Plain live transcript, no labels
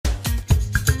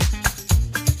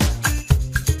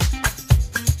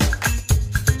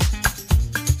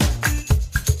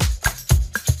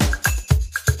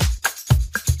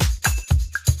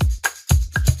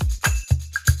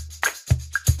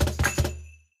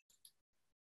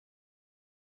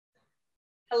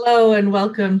Hello and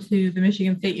welcome to the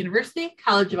Michigan State University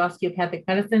College of Osteopathic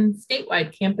Medicine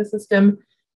statewide campus system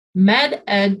Med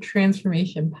Ed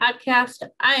Transformation podcast.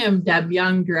 I am Deb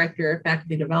Young, Director of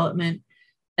Faculty Development,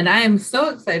 and I am so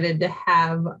excited to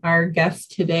have our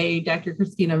guest today, Dr.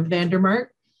 Christina Vandermark,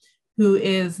 who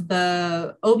is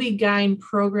the OB-GYN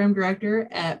Program Director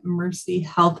at Mercy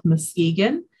Health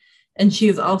Muskegon. And she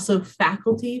is also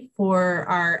faculty for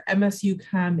our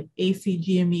MSUCOM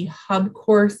ACGME Hub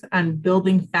course on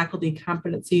building faculty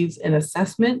competencies and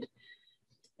assessment.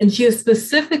 And she is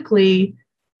specifically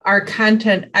our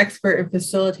content expert and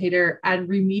facilitator on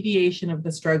remediation of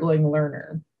the struggling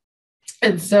learner.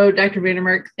 And so, Dr.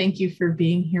 Vandermark, thank you for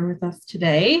being here with us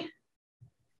today.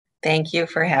 Thank you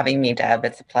for having me, Deb.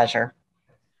 It's a pleasure.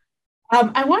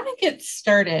 I want to get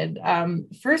started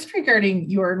first regarding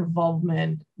your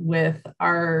involvement with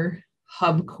our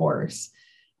hub course.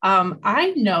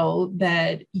 I know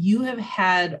that you have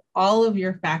had all of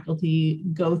your faculty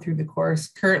go through the course.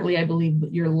 Currently, I believe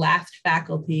your last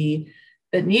faculty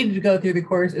that needed to go through the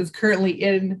course is currently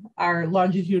in our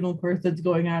longitudinal course that's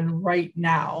going on right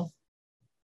now.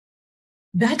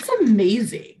 That's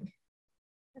amazing.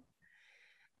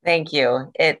 Thank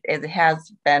you. It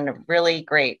has been really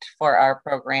great for our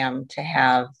program to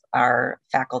have our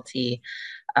faculty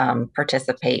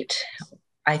participate.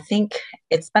 I think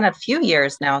it's been a few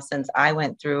years now since I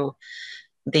went through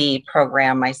the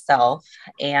program myself,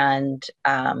 and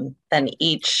then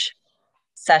each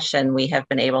session we have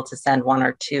been able to send one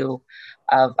or two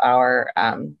of our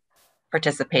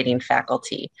participating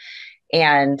faculty.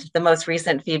 And the most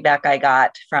recent feedback I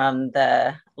got from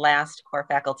the last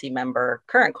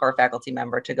current core faculty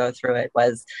member to go through it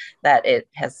was that it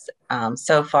has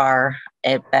so far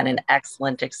been an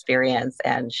excellent experience,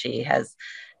 and she has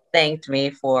thanked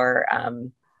me for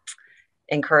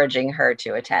encouraging her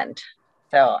to attend.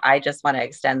 So I just want to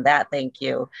extend that thank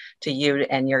you to you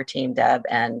and your team, Deb,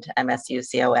 and MSU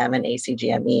COM and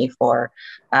ACGME for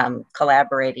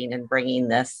collaborating and bringing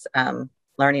this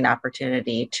learning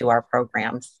opportunity to our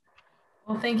programs.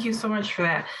 Well, thank you so much for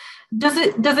that. Does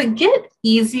it get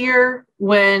easier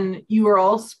when you are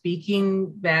all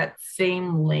speaking that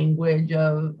same language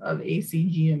of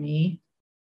ACGME?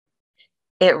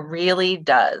 It really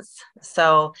does.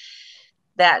 So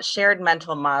that shared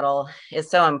mental model is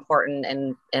so important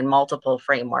in multiple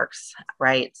frameworks,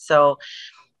 right? So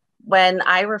when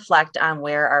I reflect on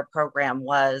where our program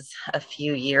was a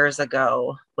few years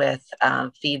ago with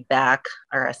feedback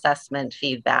or assessment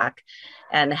feedback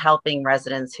and helping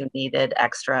residents who needed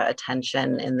extra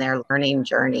attention in their learning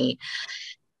journey,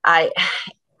 I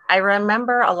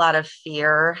remember a lot of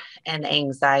fear and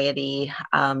anxiety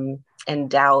and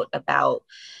doubt about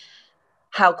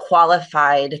how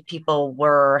qualified people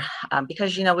were,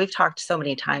 because, we've talked so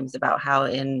many times about how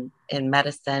in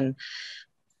medicine,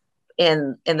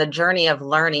 in the journey of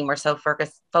learning, we're so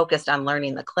focused on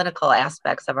learning the clinical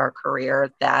aspects of our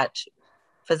career that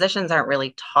physicians aren't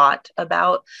really taught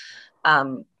about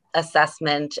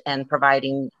assessment and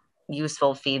providing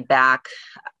useful feedback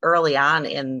early on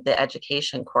in the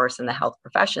education course in the health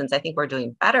professions. I think we're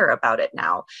doing better about it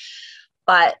now.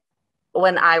 But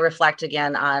when I reflect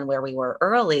again on where we were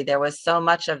early, there was so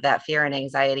much of that fear and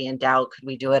anxiety and doubt. Could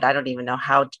we do it? I don't even know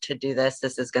how to do this.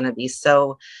 This is going to be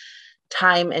so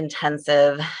time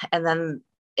intensive. And then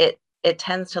it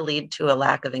tends to lead to a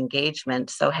lack of engagement.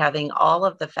 So having all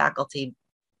of the faculty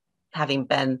having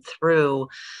been through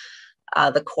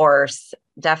the course,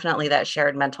 definitely that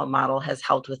shared mental model has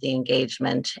helped with the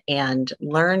engagement and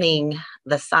learning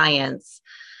the science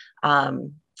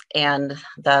and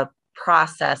the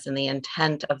process and the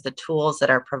intent of the tools that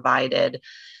are provided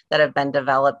that have been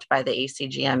developed by the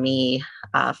ACGME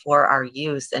for our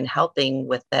use in helping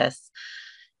with this.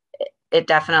 It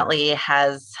definitely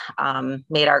has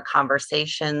made our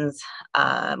conversations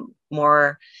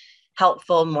more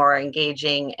helpful, more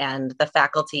engaging, and the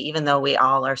faculty, even though we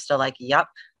all are still like, yep,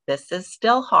 this is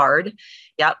still hard.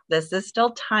 Yep, this is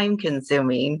still time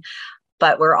consuming,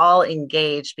 but we're all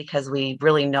engaged because we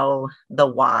really know the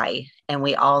why, and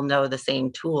we all know the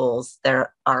same tools that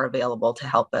are available to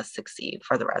help us succeed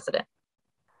for the resident.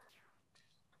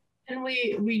 And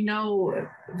we know,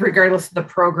 regardless of the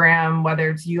program, whether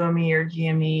it's UME or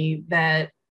GME,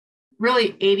 that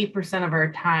really 80% of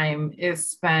our time is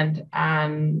spent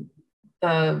on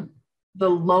the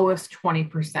lowest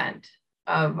 20%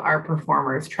 of our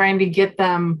performers, trying to get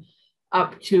them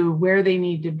up to where they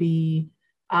need to be.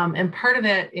 And part of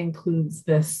that includes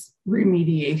this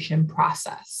remediation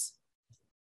process.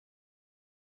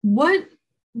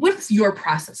 What's your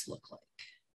process look like?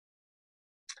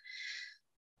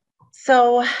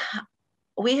 So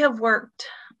we have worked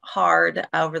hard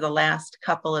over the last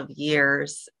couple of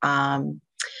years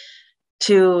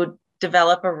to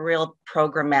develop a real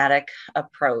programmatic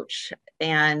approach.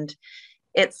 And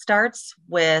it starts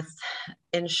with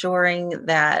ensuring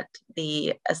that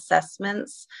the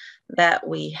assessments that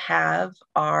we have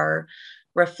are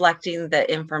reflecting the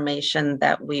information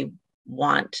that we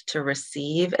want to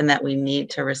receive and that we need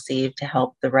to receive to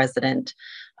help the resident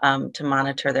to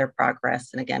monitor their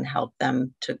progress and again help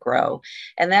them to grow.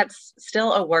 And that's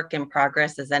still a work in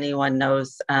progress. As anyone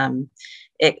knows,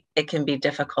 it can be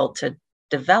difficult to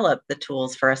develop the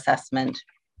tools for assessment.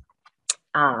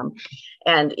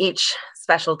 And each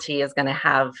specialty is going to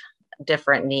have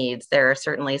different needs. There are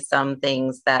certainly some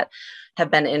things that have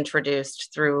been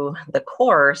introduced through the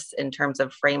course in terms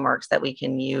of frameworks that we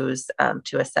can use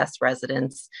to assess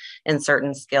residents in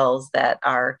certain skills that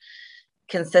are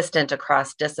consistent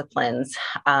across disciplines.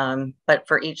 But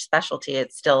for each specialty,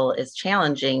 it still is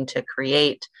challenging to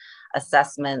create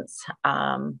assessments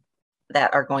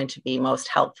that are going to be most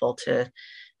helpful to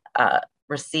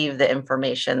receive the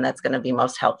information that's going to be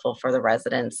most helpful for the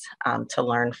residents to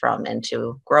learn from and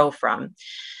to grow from.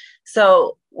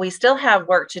 So we still have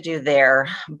work to do there,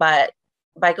 but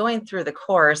by going through the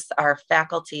course, our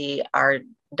faculty are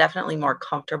definitely more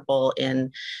comfortable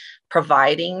in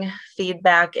providing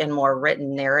feedback and more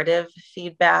written narrative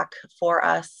feedback for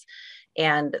us.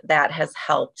 And that has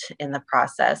helped in the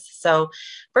process. So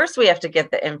first we have to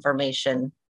get the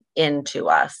information into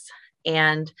us.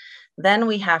 And then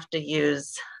we have to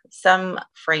use some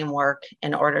framework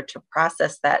in order to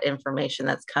process that information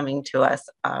that's coming to us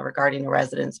regarding the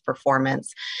resident's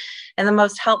performance. And the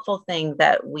most helpful thing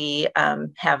that we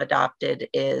have adopted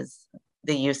is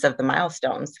the use of the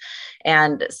milestones.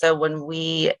 And so when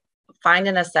we find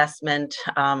an assessment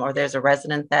or there's a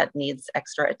resident that needs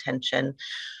extra attention,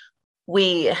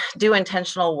 we do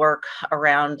intentional work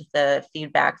around the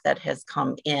feedback that has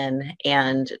come in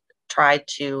and try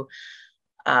to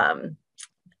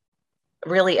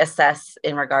really assess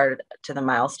in regard to the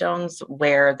milestones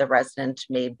where the resident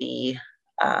may be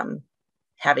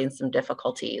having some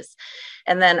difficulties.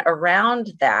 And then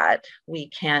around that, we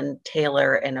can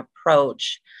tailor an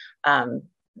approach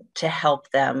to help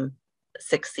them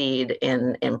succeed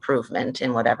in improvement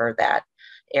in whatever that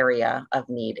area of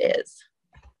need is.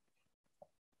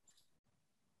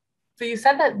 So you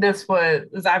said that this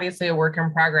was obviously a work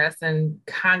in progress and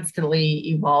constantly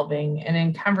evolving. And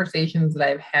in conversations that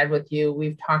I've had with you,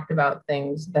 we've talked about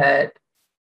things that,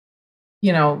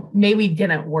 you know, maybe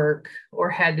didn't work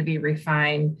or had to be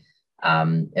refined.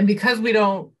 And because we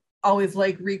don't always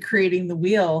like recreating the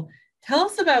wheel, tell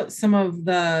us about some of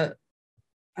the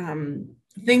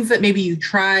things that maybe you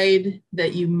tried,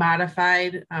 that you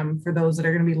modified for those that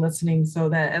are going to be listening, so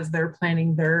that as they're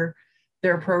planning their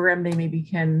program, they maybe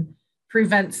can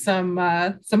prevent some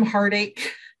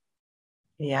heartache.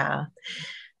 Yeah,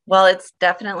 well, it's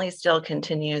definitely still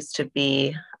continues to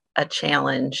be a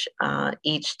challenge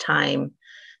each time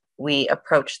we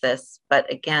approach this. But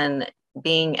again,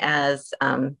 being as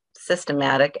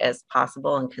systematic as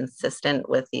possible and consistent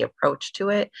with the approach to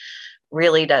it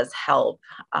really does help.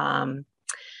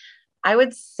 I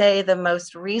would say the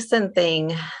most recent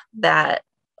thing that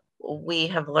we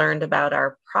have learned about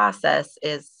our process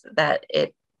is that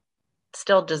it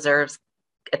still deserves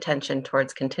attention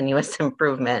towards continuous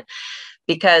improvement,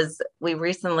 because we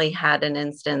recently had an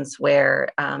instance where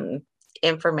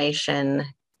information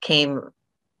came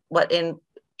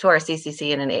to our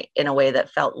CCC in a way that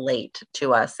felt late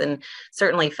to us, and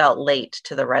certainly felt late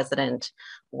to the resident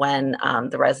when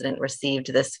the resident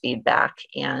received this feedback.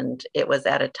 And it was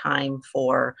at a time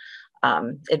for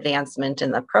advancement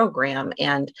in the program.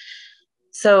 And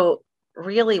so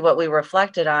really what we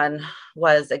reflected on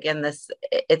was, again,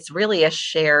 it's really a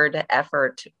shared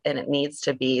effort, and it needs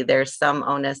to be. There's some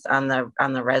onus on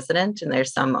the resident and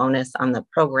there's some onus on the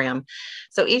program.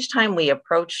 So each time we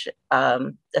approach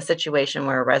a situation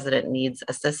where a resident needs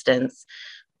assistance,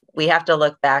 we have to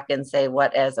look back and say,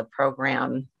 what as a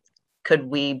program could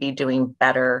we be doing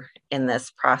better in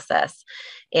this process?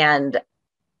 And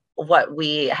what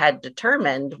we had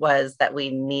determined was that we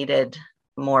needed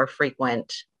more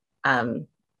frequent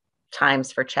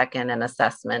times for check-in and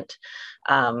assessment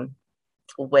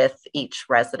with each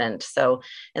resident. So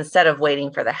instead of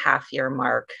waiting for the half-year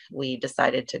mark, we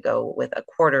decided to go with a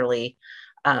quarterly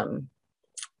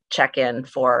check-in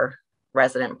for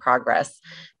resident progress,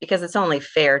 because it's only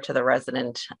fair to the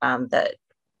resident that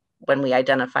when we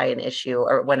identify an issue,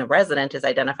 or when a resident is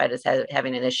identified as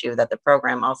having an issue, that the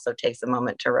program also takes a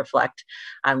moment to reflect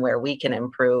on where we can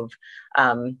improve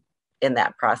in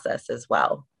that process as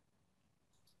well.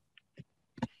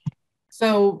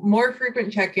 So more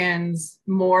frequent check-ins,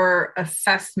 more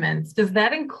assessments. Does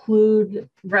that include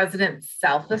resident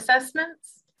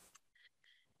self-assessments?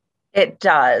 It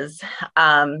does.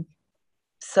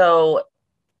 So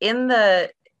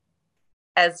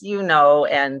as you know,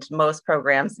 and most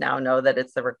programs now know that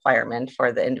it's the requirement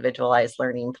for the individualized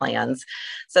learning plans.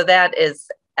 So that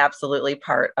is absolutely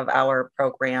part of our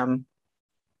program.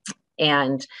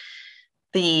 And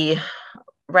the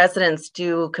residents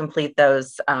do complete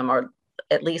those or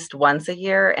at least once a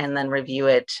year and then review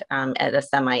it at a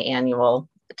semi-annual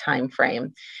time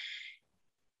frame.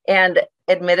 And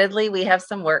admittedly, we have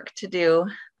some work to do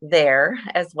there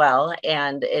as well.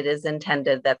 And it is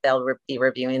intended that they'll be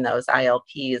reviewing those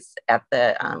ILPs at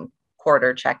the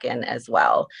quarter check-in as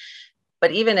well.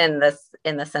 But even in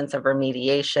the sense of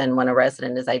remediation, when a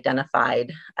resident is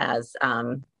identified as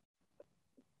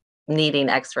needing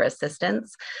extra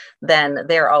assistance, then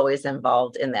they're always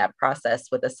involved in that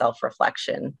process with a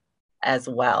self-reflection as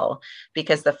well.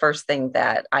 Because the first thing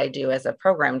that I do as a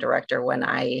program director when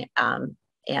I am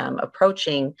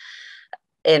approaching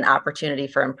an opportunity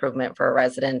for improvement for a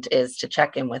resident is to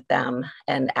check in with them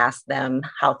and ask them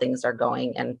how things are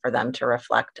going, and for them to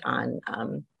reflect on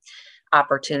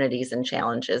opportunities and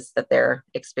challenges that they're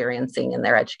experiencing in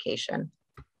their education.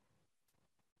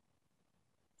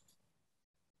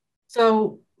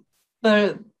 So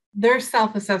their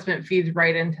self-assessment feeds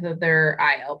right into their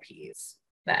ILPs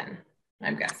then,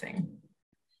 I'm guessing.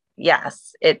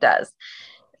 Yes, it does.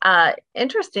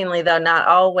 Interestingly, though, not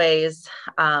always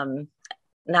in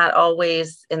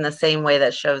the same way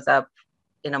that shows up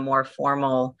in a more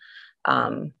formal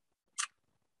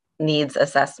needs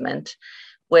assessment,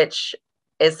 which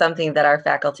is something that our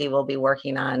faculty will be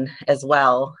working on as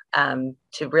well,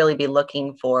 to really be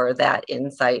looking for that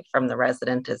insight from the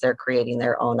resident as they're creating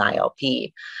their own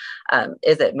ILP.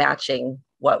 Is it matching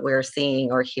what we're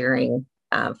seeing or hearing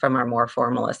from our more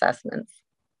formal assessments?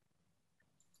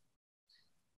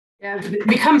 Yeah, it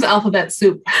becomes alphabet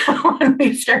soup when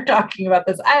we start talking about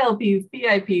this ILPs,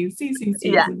 PIPs,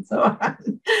 CCCs, and so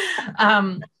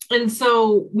on. And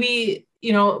so many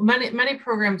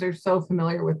programs are so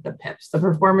familiar with the PIPs, the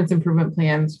performance improvement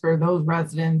plans for those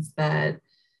residents that,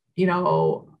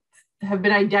 have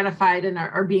been identified and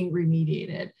are being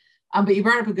remediated. But you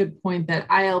brought up a good point that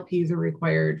ILPs are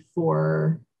required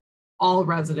for all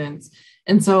residents.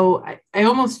 And so I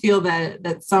almost feel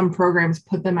that some programs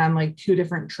put them on like two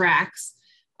different tracks.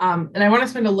 And I want to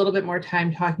spend a little bit more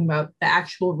time talking about the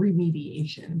actual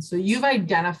remediation. So you've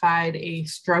identified a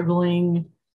struggling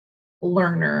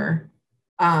learner.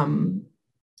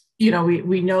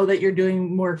 We know that you're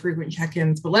doing more frequent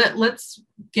check-ins, but let's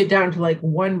get down to like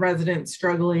one resident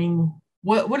struggling.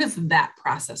 What does that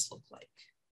process look like?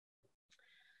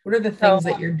 What are the things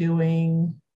that you're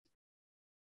doing?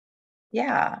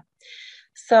 Yeah.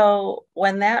 So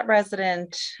when that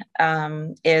resident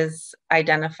is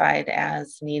identified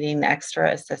as needing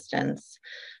extra assistance,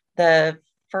 the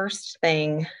first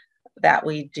thing that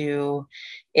we do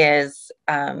is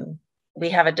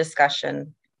we have a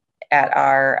discussion at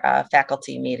our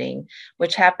faculty meeting,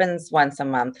 which happens once a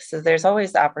month. So there's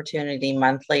always the opportunity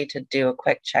monthly to do a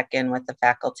quick check-in with the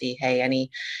faculty. Hey,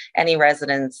 any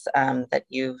residents that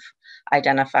you've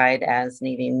identified as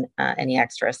needing any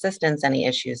extra assistance, any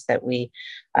issues that we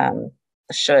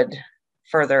should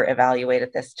further evaluate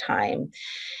at this time.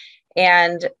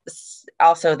 And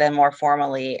also then more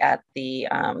formally at the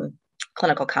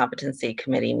clinical competency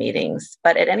committee meetings.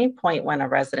 But at any point when a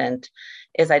resident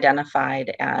is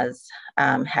identified as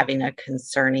having a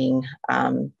concerning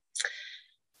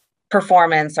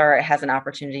performance or has an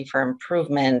opportunity for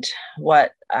improvement,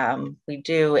 what we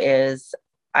do is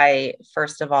I,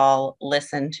 first of all,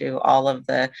 listen to all of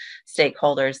the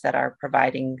stakeholders that are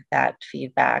providing that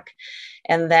feedback.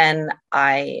 And then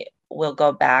I will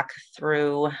go back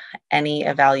through any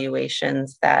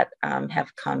evaluations that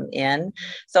have come in.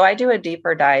 So I do a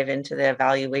deeper dive into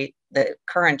the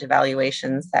current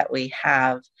evaluations that we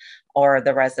have, or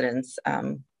the residents'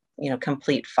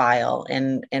 complete file,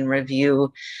 and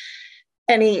review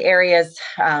any areas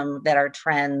that are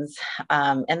trends.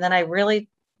 And then I really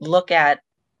look at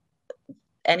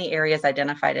any areas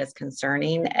identified as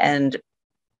concerning and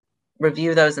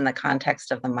review those in the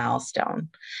context of the milestone.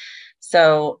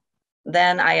 So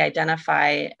then I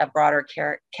identify a broader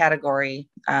category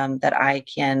that I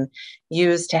can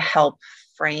use to help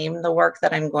frame the work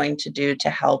that I'm going to do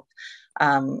to help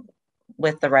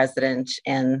with the resident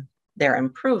in their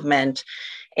improvement.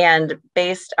 And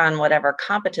based on whatever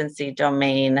competency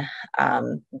domain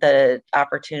the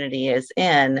opportunity is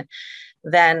in,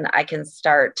 then I can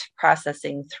start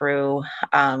processing through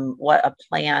what a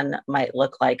plan might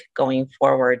look like going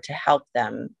forward to help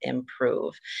them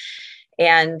improve.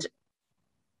 And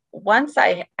once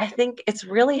I think it's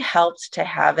really helped to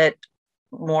have it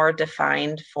more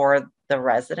defined for the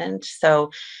resident.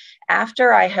 So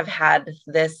after I have had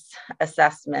this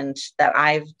assessment that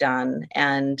I've done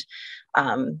and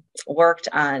worked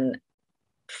on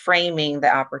framing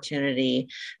the opportunity,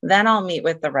 then I'll meet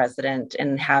with the resident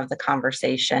and have the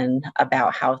conversation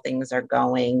about how things are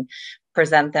going,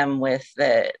 present them with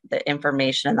the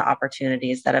information and the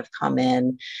opportunities that have come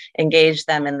in, engage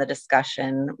them in the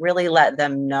discussion, really let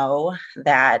them know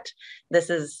that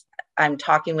I'm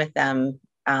talking with them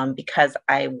because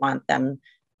I want them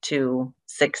to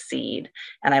succeed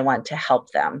and I want to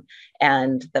help them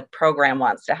and the program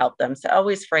wants to help them. So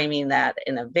always framing that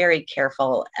in a very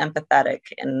careful, empathetic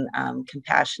and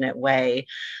compassionate way,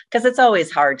 because it's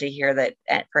always hard to hear that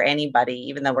for anybody,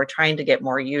 even though we're trying to get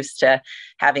more used to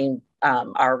having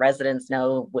our residents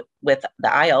know with the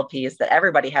ILPs that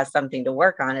everybody has something to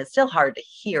work on, it's still hard to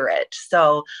hear it.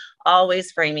 So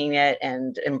always framing it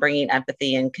and bringing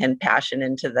empathy and compassion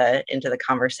into the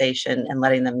conversation and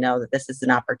letting them know that this is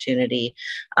an opportunity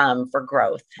for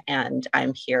growth. And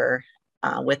I'm here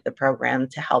with the program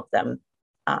to help them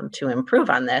to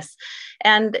improve on this.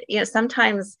 And,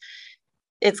 sometimes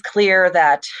it's clear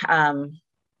that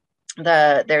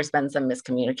there's been some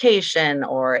miscommunication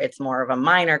or it's more of a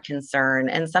minor concern.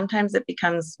 And sometimes it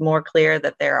becomes more clear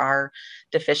that there are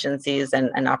deficiencies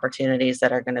and opportunities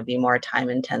that are going to be more time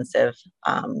intensive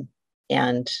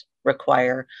and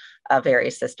require a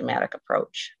very systematic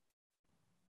approach.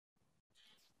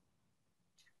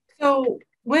 So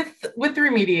with the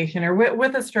remediation or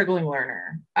with a struggling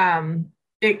learner,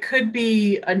 it could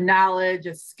be a knowledge,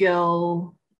 a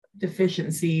skill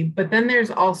deficiency, but then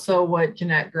there's also what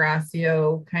Jeanette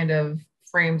Gracio kind of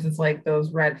frames as like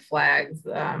those red flags,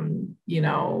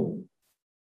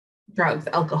 drugs,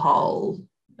 alcohol,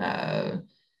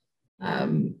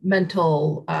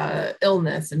 mental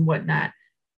illness and whatnot.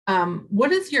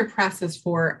 What is your process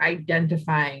for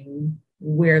identifying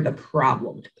where the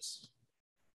problem is?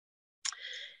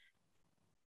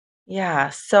 Yeah,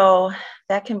 so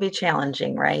that can be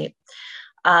challenging, right?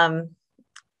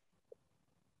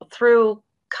 Through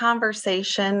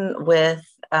conversation with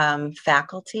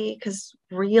faculty, because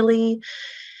really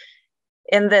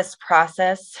in this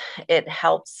process, it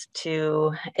helps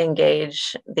to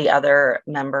engage the other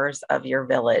members of your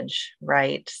village,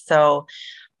 right? So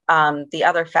the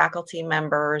other faculty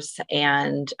members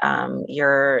and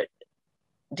your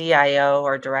DIO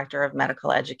or Director of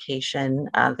Medical Education,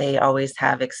 they always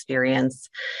have experience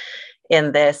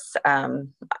in this.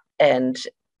 And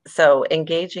so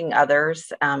engaging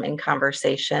others in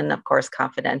conversation, of course,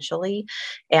 confidentially,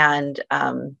 and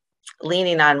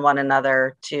leaning on one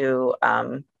another to,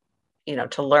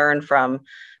 to learn from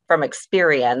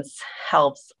experience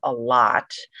helps a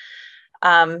lot.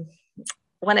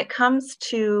 When it comes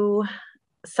to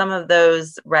some of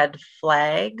those red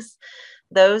flags,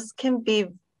 those can be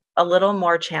a little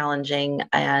more challenging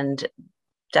and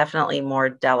definitely more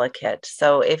delicate.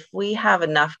 So if we have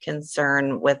enough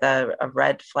concern with a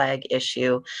red flag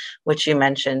issue, which you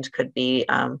mentioned could be,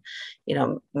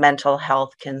 mental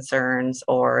health concerns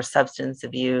or substance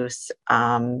abuse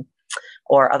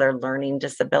or other learning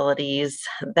disabilities,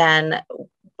 then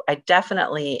I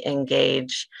definitely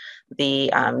engage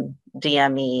the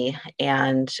DME,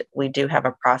 and we do have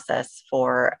a process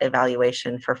for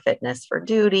evaluation for fitness for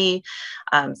duty.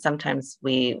 Sometimes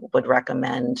we would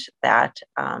recommend that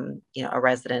a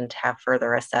resident have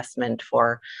further assessment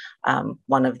for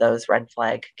one of those red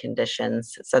flag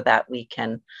conditions so that we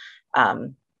can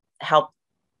help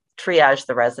triage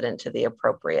the resident to the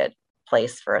appropriate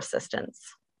place for assistance.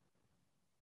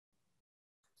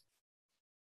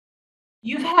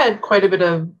 You've had quite a bit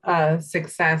of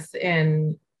success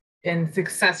in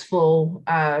successful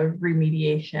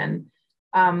remediation.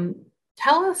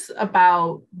 Tell us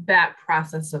about that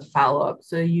process of follow-up.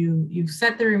 So you've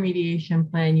set the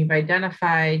remediation plan, you've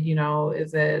identified,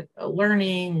 is it a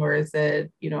learning or is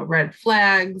it, red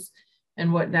flags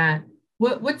and whatnot.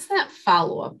 What's that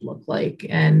follow-up look like,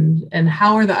 and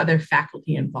how are the other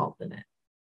faculty involved in it?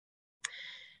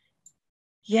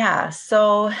 Yeah,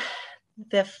 so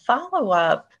the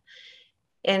follow-up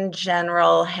in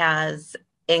general has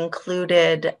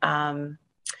included a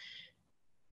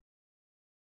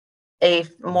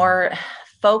more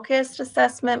focused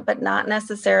assessment, but not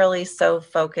necessarily so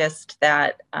focused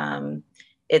that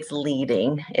it's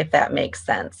leading, if that makes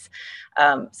sense.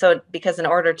 So because in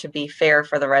order to be fair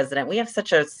for the resident, we have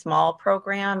such a small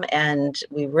program and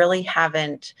we really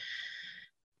haven't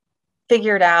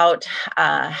figured out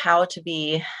how to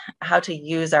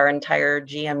use our entire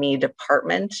GME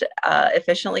department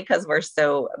efficiently because we're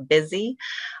so busy.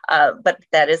 But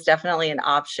that is definitely an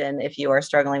option if you are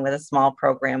struggling with a small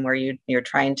program where you're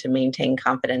trying to maintain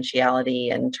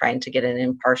confidentiality and trying to get an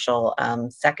impartial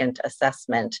second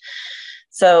assessment.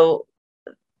 So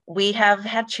we have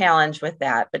had challenge with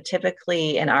that, but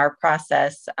typically in our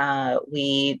process,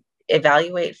 we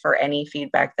evaluate for any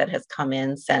feedback that has come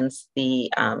in since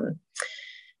the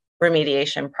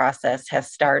remediation process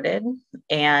has started.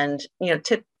 And,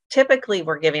 typically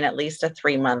we're giving at least a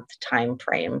 3-month time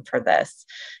frame for this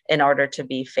in order to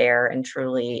be fair and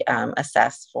truly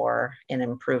assess for an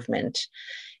improvement.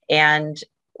 And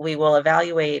we will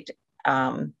evaluate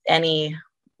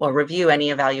review any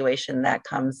evaluation that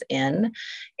comes in.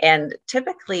 And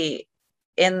typically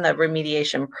in the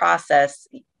remediation process,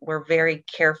 we're very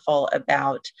careful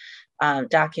about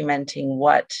documenting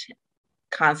what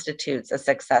constitutes a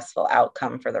successful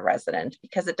outcome for the resident,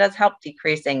 because it does help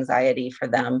decrease anxiety for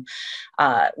them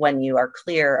when you are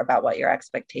clear about what your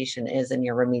expectation is in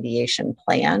your remediation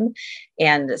plan.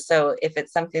 And so if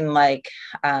it's something like,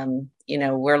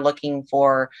 we're looking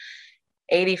for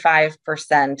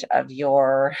 85% of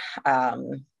your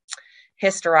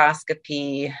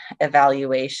hysteroscopy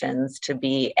evaluations to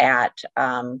be at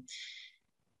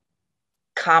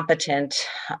competent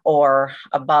or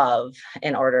above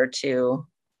in order to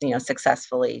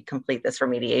successfully complete this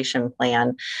remediation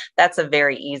plan. That's a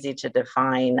very easy to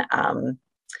define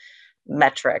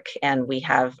metric, and we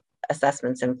have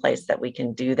assessments in place that we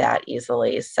can do that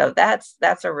easily. So that's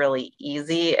a really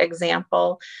easy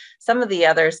example. Some of the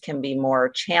others can be more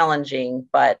challenging,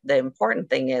 but the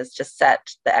important thing is to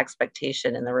set the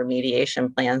expectation in the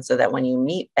remediation plan so that when you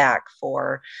meet back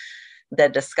for the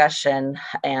discussion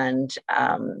and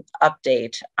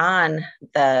update on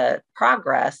the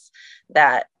progress,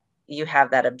 that you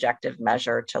have that objective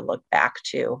measure to look back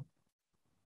to.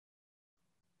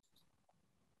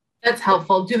 That's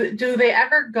helpful. Do they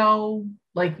ever go,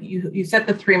 like you set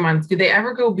the 3 months, do they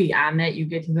ever go beyond that? You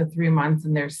get to the 3 months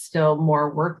and there's still more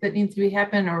work that needs to be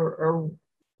happen, or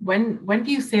when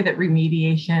do you say that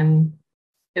remediation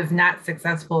is not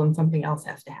successful and something else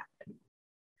has to happen?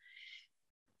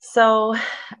 So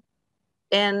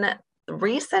in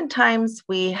recent times,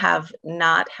 we have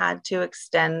not had to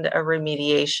extend a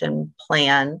remediation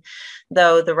plan,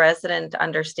 though the resident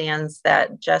understands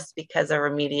that just because a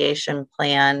remediation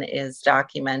plan is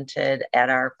documented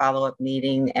at our follow-up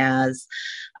meeting as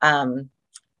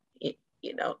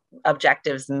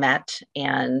objectives met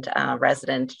and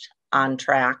resident on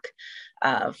track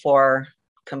for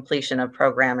completion of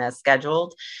program as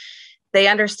scheduled, they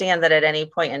understand that at any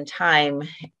point in time,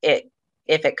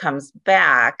 if it comes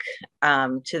back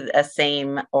to a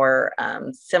same or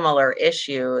similar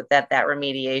issue, that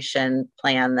remediation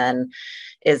plan then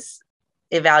is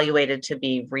evaluated to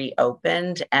be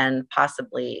reopened and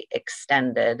possibly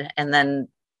extended. And then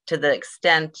to the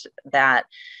extent that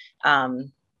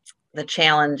the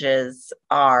challenges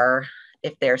are,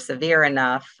 if they're severe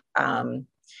enough, then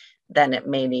it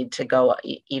may need to go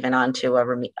even onto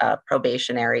a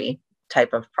probationary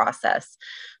type of process.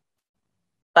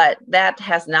 But that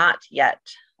has not yet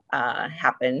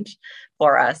happened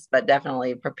for us, but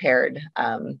definitely prepared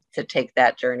to take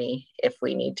that journey if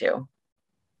we need to.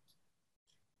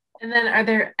 And then are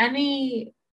there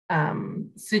any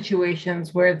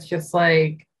situations where it's just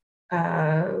like,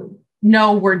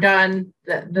 no, we're done,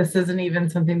 this isn't even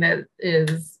something that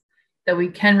we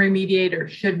can remediate or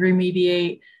should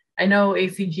remediate? I know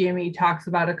ACGME talks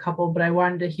about a couple, but I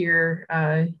wanted to hear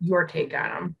your take on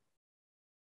them.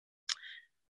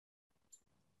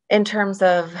 In terms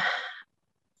of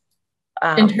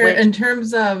in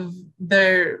terms of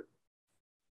they're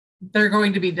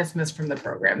going to be dismissed from the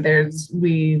program.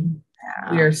 We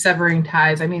are severing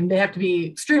ties. I mean, they have to be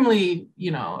extremely,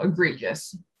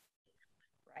 egregious.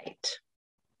 Right.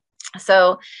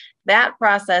 So that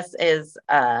process is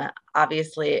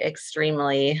obviously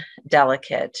extremely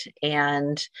delicate.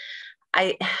 And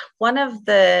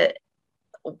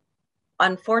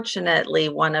unfortunately,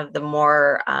 one of the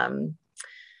more,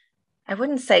 I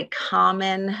wouldn't say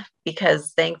common,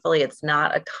 because thankfully it's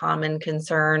not a common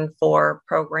concern for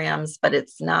programs, but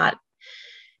it's not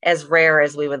as rare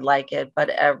as we would like it, but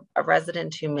a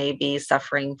resident who may be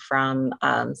suffering from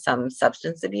some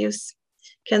substance abuse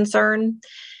concern.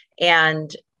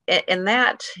 And in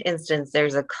that instance,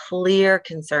 there's a clear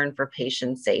concern for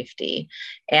patient safety.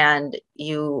 And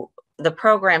the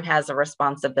program has a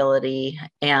responsibility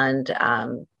and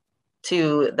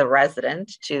to the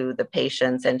resident, to the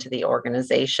patients, and to the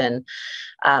organization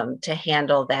to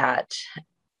handle that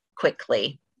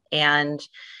quickly. And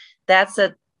that's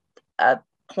a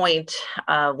point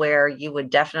where you would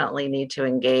definitely need to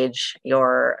engage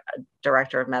your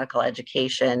director of medical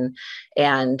education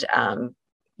and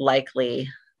likely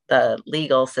the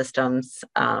legal systems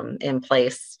in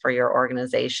place for your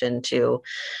organization too.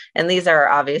 And these are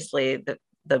obviously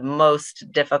the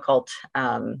most difficult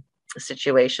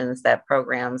situations that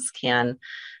programs can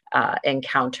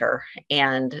encounter,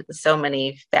 and so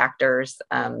many factors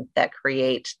that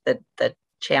create the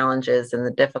challenges and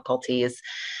the difficulties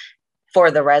for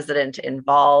the resident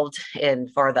involved and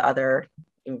for the other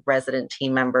resident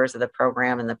team members of the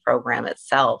program and the program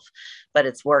itself. But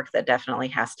it's work that definitely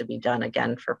has to be done,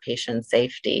 again, for patient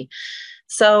safety.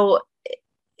 So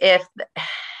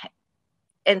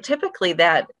and typically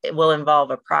that will involve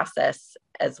a process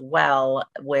as well,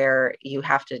 where you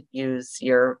have to use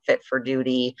your fit for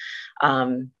duty,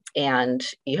 and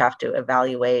you have to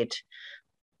evaluate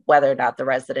whether or not the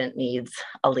resident needs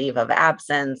a leave of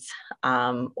absence,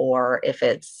 or if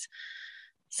it's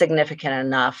significant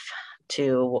enough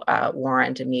to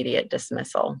warrant immediate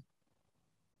dismissal.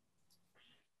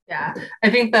 Yeah, I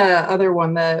think the other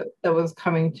one that was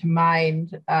coming to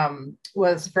mind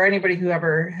was for anybody who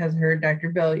ever has heard Dr.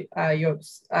 Bill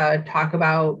Yopes talk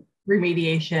about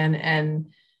remediation, and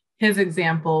his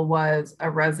example was a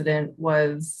resident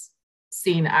was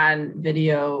seen on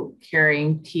video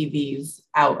carrying TVs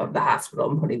out of the hospital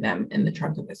and putting them in the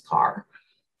trunk of his car.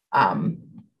 And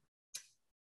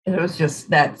it was just,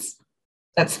 that's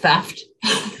theft.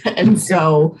 And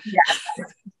so yes.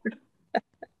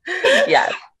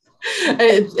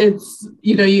 It's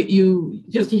you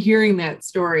just hearing that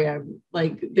story, I'm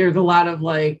like, there's a lot of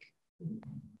like,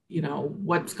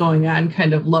 what's going on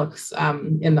kind of looks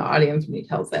in the audience when he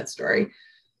tells that story.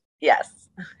 Yes,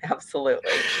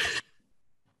 absolutely.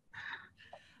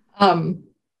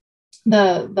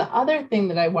 The other thing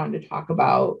that I wanted to talk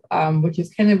about, which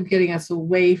is kind of getting us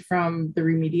away from the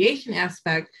remediation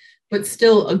aspect, but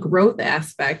still a growth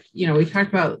aspect. We talked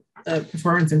about the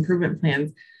performance improvement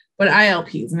plans, but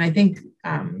ILPs, and I think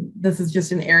this is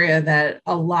just an area that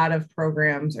a lot of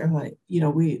programs are like,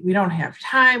 we don't have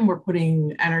time. We're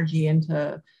putting energy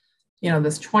into,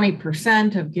 this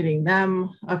 20% of getting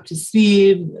them up to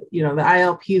speed. The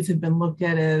ILPs have been looked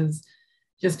at as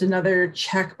just another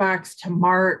checkbox to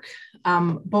mark.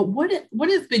 But what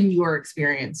has been your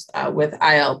experience with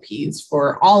ILPs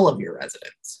for all of your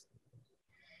residents?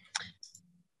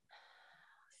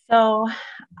 So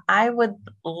I would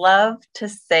love to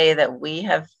say that we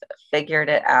have figured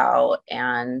it out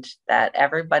and that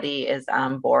everybody is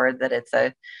on board, that it's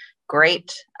a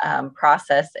great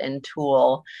process and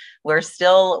tool. We're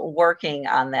still working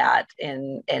on that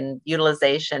in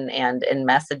utilization and in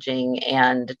messaging,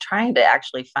 and trying to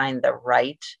actually find the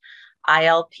right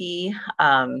ILP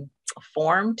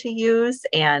form to use.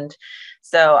 And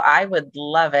so I would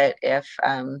love it if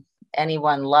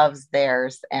anyone loves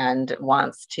theirs and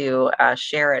wants to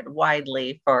share it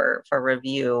widely for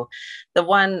review. The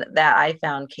one that I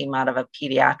found came out of a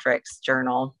pediatrics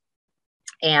journal.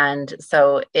 And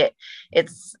so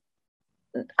it's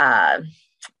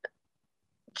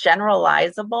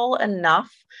generalizable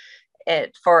enough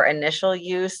for initial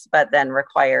use, but then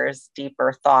requires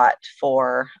deeper thought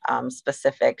for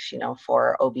specifics,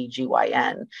 for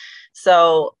OBGYN.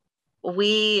 So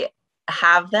we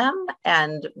have them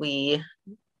and we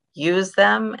use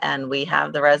them, and we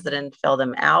have the resident fill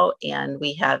them out, and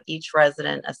we have each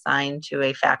resident assigned to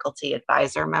a faculty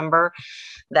advisor member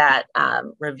that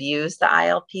reviews the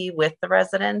ILP with the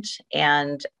resident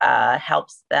and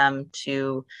helps them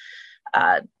to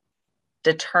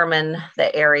determine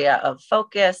the area of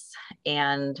focus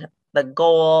and the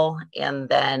goal, and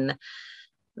then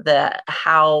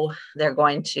how they're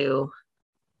going to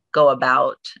go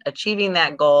about achieving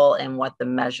that goal and what the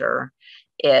measure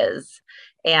is.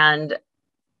 And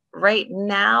right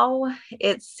now,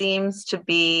 it seems to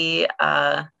be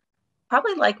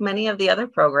probably like many of the other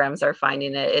programs are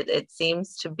finding it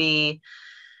seems to be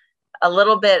a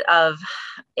little bit of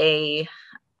a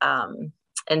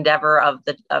endeavor of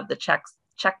the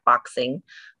checkboxing,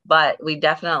 but we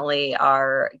definitely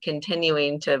are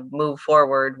continuing to move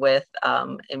forward with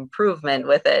improvement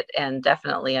with it, and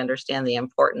definitely understand the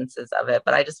importances of it.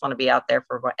 But I just want to be out there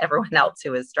for everyone else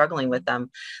who is struggling with them,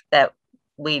 that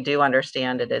we do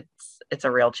understand it. It's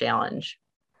a real challenge.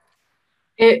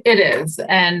 It is,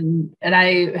 and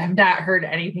I have not heard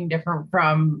anything different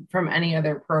from any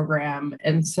other program.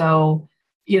 And so,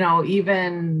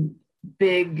 even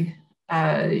big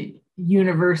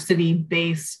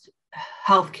university-based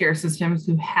healthcare systems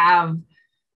who have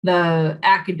the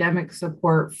academic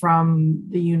support from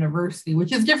the university,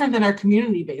 which is different than our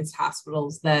community-based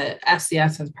hospitals that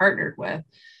SCS has partnered with.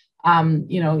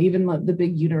 Even the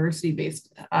big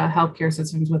university-based healthcare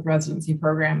systems with residency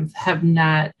programs have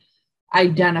not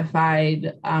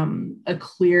identified a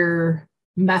clear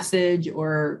message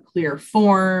or clear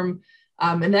form.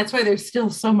 And that's why there's still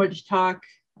so much talk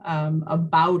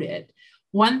about it.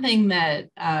 One thing that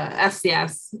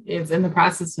SCS is in the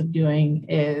process of doing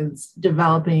is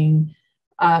developing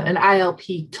an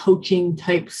ILP coaching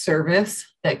type service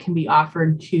that can be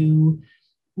offered to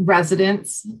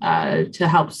residents to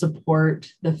help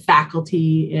support the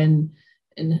faculty in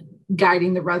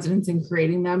guiding the residents and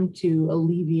creating them to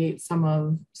alleviate some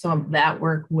of that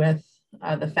work with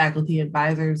the faculty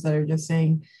advisors that are just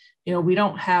saying, we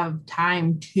don't have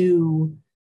time to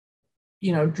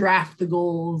draft the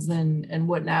goals and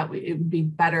whatnot. It would be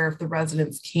better if the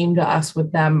residents came to us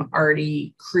with them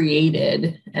already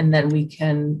created, and then we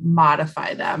can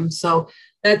modify them. So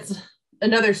that's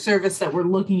another service that we're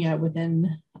looking at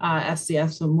within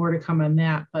SCS. So more to come on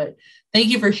that. But thank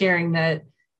you for sharing that.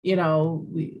 You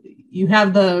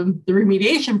have the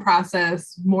remediation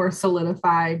process more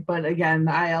solidified, but again,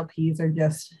 the ILPs are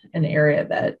just an area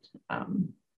that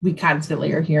we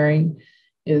constantly are hearing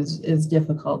is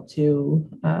difficult to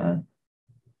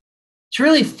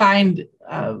really find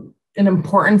an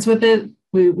importance with it.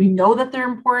 We know that they're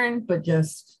important, but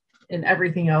just in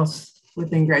everything else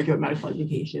within graduate medical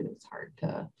education, it's hard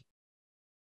to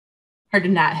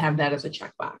not have that as a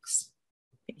checkbox.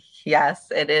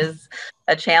 Yes, it is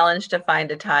a challenge to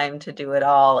find a time to do it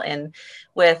all. And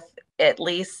with at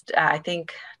least, I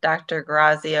think Dr.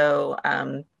 Grazio,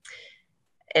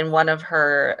 in one of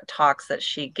her talks that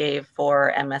she gave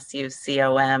for MSU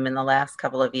COM in the last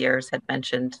couple of years, had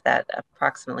mentioned that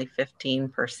approximately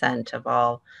 15% of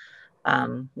all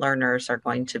learners are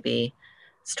going to be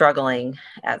struggling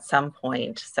at some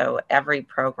point. So every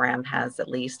program has at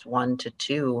least 1 to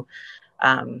 2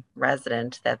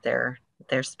 resident that they're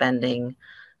spending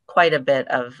quite a bit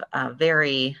of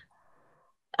very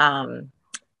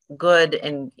good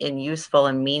and useful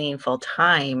and meaningful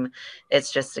time.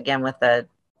 It's just, again, with the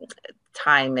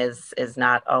time is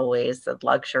not always the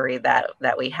luxury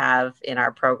that we have in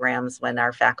our programs when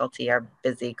our faculty are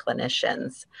busy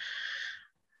clinicians.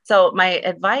 So my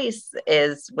advice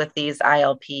is with these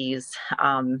ILPs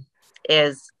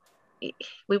is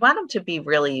we want them to be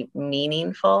really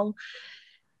meaningful.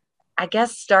 I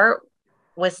guess start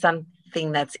with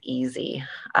something that's easy.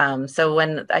 So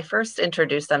when I first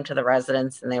introduced them to the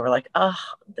residents and they were like, oh,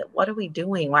 what are we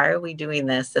doing? Why are we doing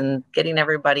this? And getting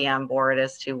everybody on board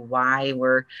as to why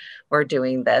we're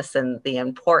doing this and the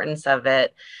importance of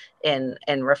it in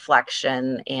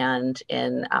reflection and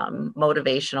in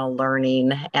motivational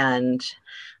learning and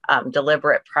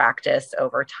deliberate practice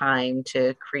over time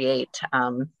to create,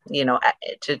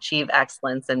 to achieve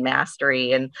excellence and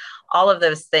mastery and all of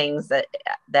those things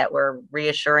that we're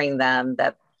reassuring them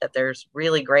that there's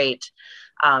really great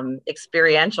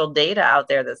experiential data out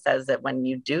there that says that when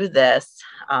you do this,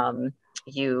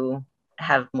 you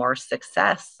have more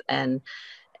success and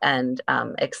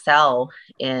excel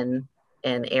in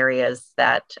areas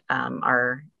that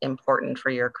are important for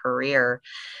your career.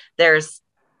 There's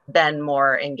been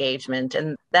more engagement,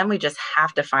 and then we just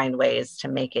have to find ways to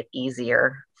make it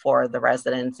easier for the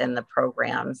residents and the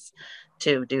programs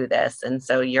to do this. And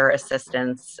so your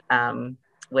assistance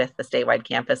with the statewide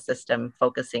campus system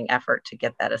focusing effort to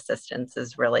get that assistance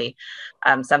is really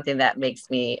something that makes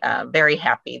me very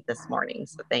happy this morning.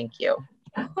 So thank you.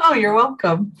 Oh, you're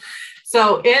welcome.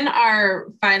 So in our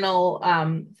final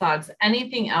thoughts,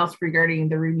 anything else regarding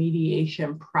the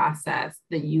remediation process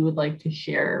that you would like to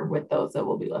share with those that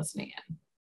will be listening in?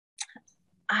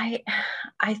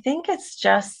 I think it's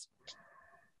just,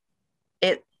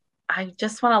 I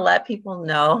just want to let people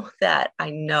know that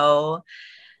I know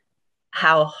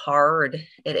how hard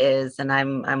it is. And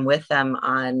I'm with them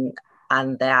on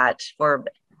that for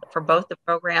both the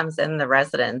programs and the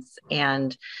residents.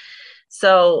 And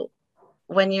so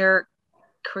when you're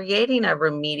creating a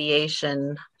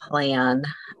remediation plan,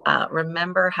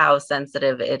 remember how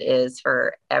sensitive it is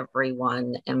for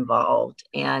everyone involved,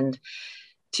 and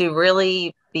to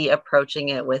really be approaching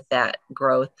it with that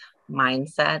growth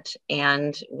mindset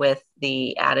and with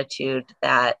the attitude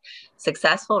that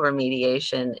successful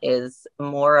remediation is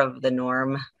more of the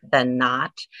norm than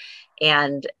not.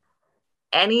 And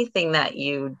anything that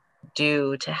you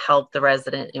do to help the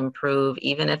resident improve,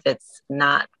 even if it's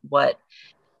not what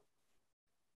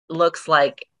looks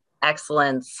like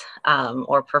excellence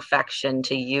or perfection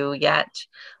to you yet,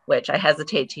 which I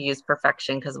hesitate to use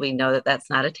perfection because we know that that's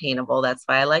not attainable. That's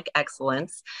why I like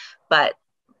excellence. But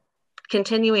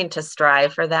continuing to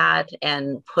strive for that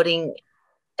and putting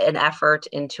an effort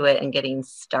into it and getting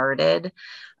started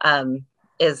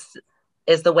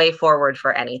is the way forward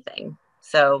for anything.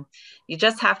 So you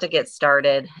just have to get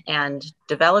started and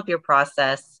develop your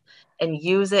process and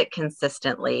use it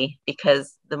consistently,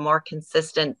 because the more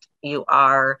consistent you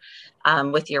are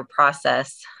with your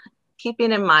process,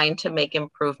 keeping in mind to make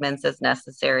improvements as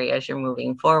necessary as you're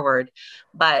moving forward.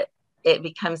 But it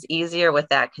becomes easier with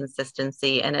that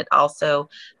consistency, and it also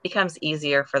becomes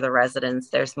easier for the residents.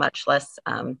 There's much less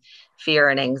fear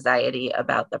and anxiety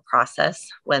about the process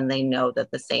when they know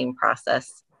that the same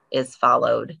process is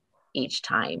followed each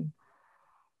time.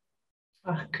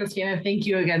 Christina, thank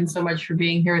you again so much for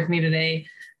being here with me today.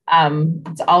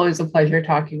 It's always a pleasure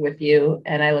talking with you,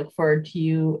 and I look forward to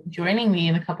you joining me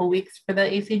in a couple weeks for the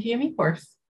ACGME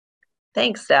course.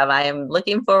 Thanks, Deb. I am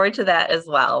looking forward to that as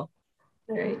well.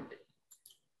 All right.